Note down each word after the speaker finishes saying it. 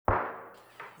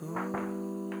Man,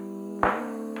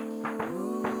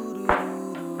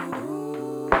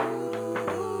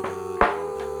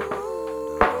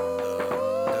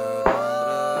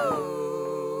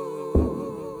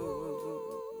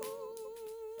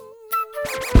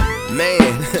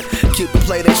 Cupid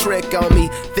played a trick on me,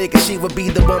 thinking she would be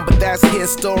the one, but that's his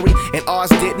story. And ours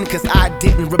didn't, cause I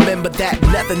didn't remember that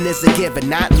nothing is a given.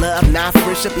 Not love, not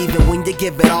friendship, even when you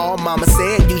give it all. Mama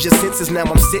said, use your senses, now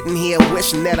I'm sitting here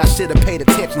wishing that I should've paid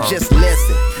attention. Just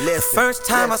listen. First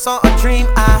time I saw a dream,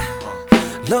 I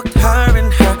looked her in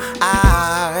her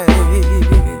eyes.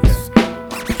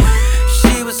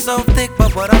 She was so thick,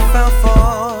 but what I fell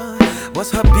for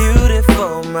was her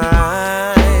beautiful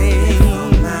mind.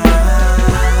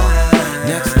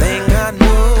 Next thing I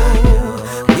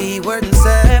knew, we were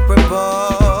inseparable.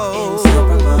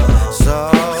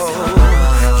 So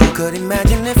you could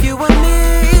imagine if you were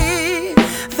me,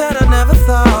 that I never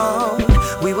thought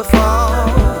we would fall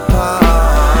apart.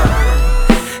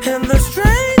 And the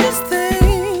strangest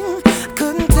thing,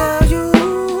 couldn't tell you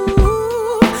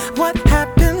what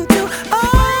happened to us.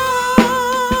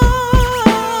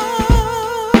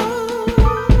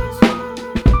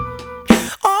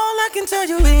 All I can tell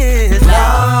you is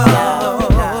love.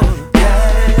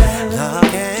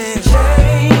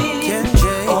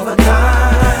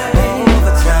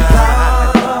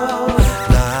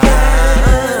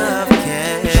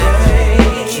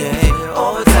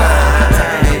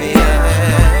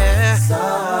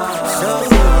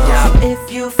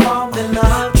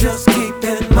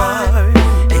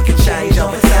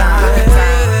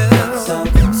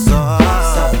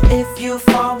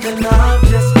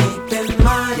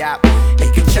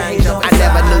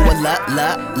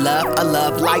 A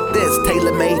love like this,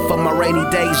 tailor-made for my rainy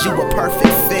days. You a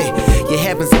perfect fit. Your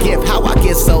heaven's gift. How I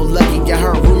get so lucky. You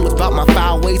heard rumors about my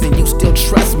foul ways and you still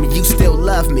trust me. You still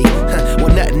love me.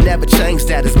 Well, nothing ever changed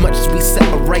that. As much as we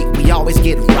separate, we always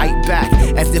get right back,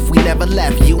 as if we never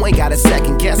left. You ain't got a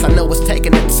second guess. I know it's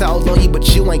taking a toll on you, but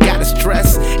you ain't gotta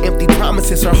stress. Empty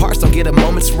promises, her heart don't get a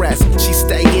moment's rest. She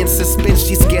stay in suspense.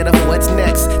 She's scared of what's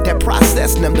next. That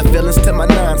process numb the feelings to my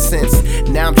nonsense.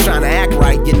 Now I'm trying to act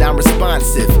right, you're not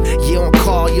responsive. You don't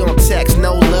call, you don't text,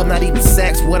 no love, not even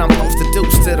sex. What I'm supposed to do,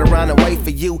 sit around and wait for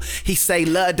you. He say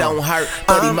love don't hurt,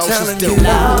 but emotions do.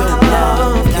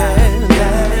 Love can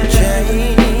change.